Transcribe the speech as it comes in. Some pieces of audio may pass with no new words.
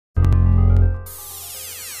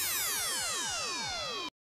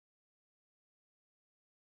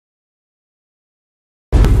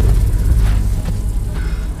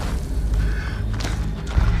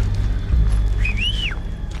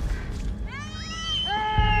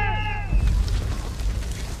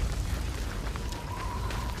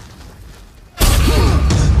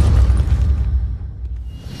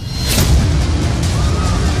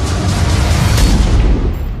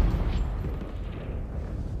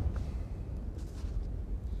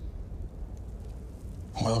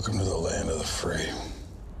Welcome to the land of the free.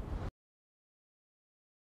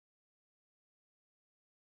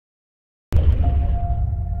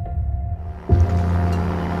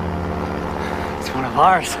 It's one of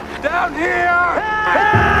ours. Down here!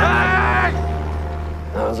 Hey! Hey!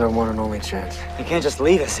 That was our one and only chance. You can't just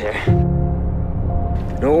leave us here.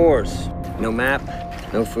 No oars, no map,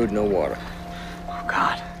 no food, no water. Oh,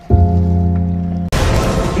 God.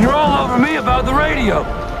 You're all over me about the radio.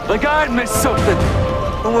 Like I'd missed something.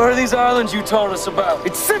 And where are these islands you told us about?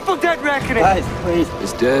 It's simple dead reckoning. Guys, please.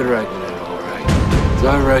 It's dead reckoning, all right. 'Cause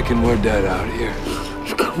I reckon we're dead out here.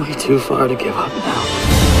 You've gone way too far to give up now.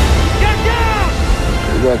 Get down!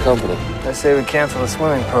 We got company. I say we cancel the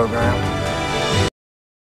swimming program.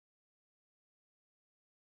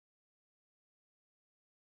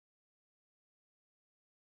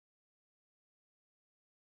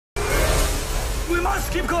 We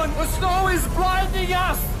must keep going. The snow is blinding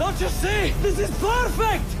us. Don't you see? This is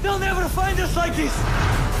perfect. They'll never find us like this.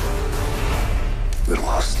 We're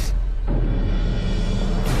lost.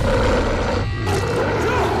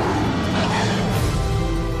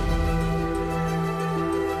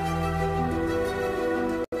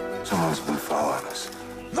 Someone's been following us.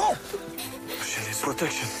 No! She needs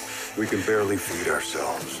protection. We can barely feed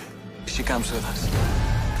ourselves. She comes with us.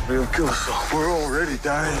 They'll kill us all. We're already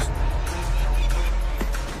dying.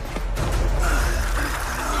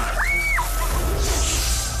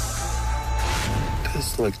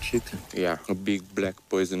 Tastes like chicken. Yeah, a big black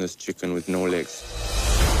poisonous chicken with no legs.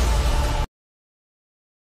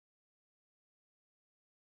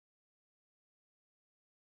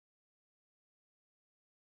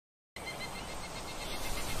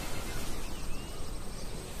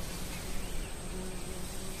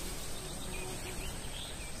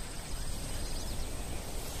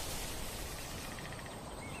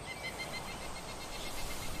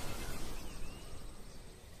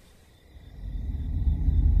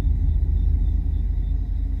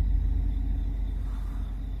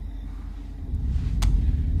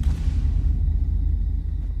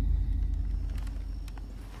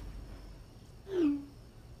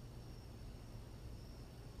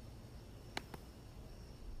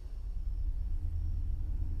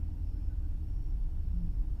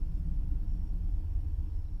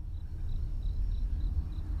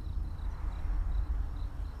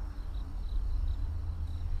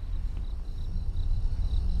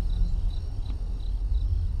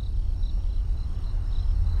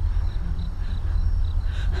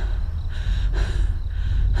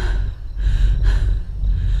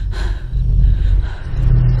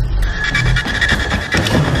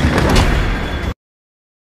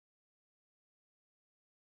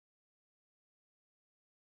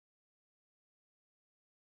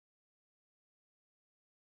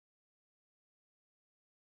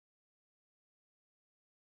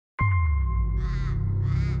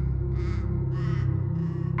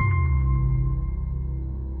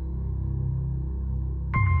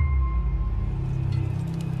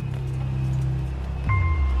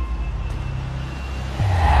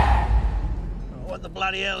 What the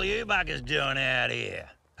bloody hell are you buggers doing out here?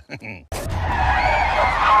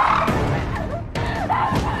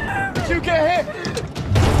 You get hit!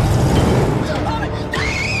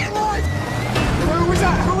 Who was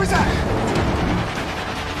that? Who was that?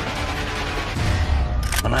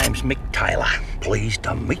 My name's Mick Taylor. Pleased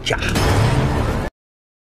to meet ya.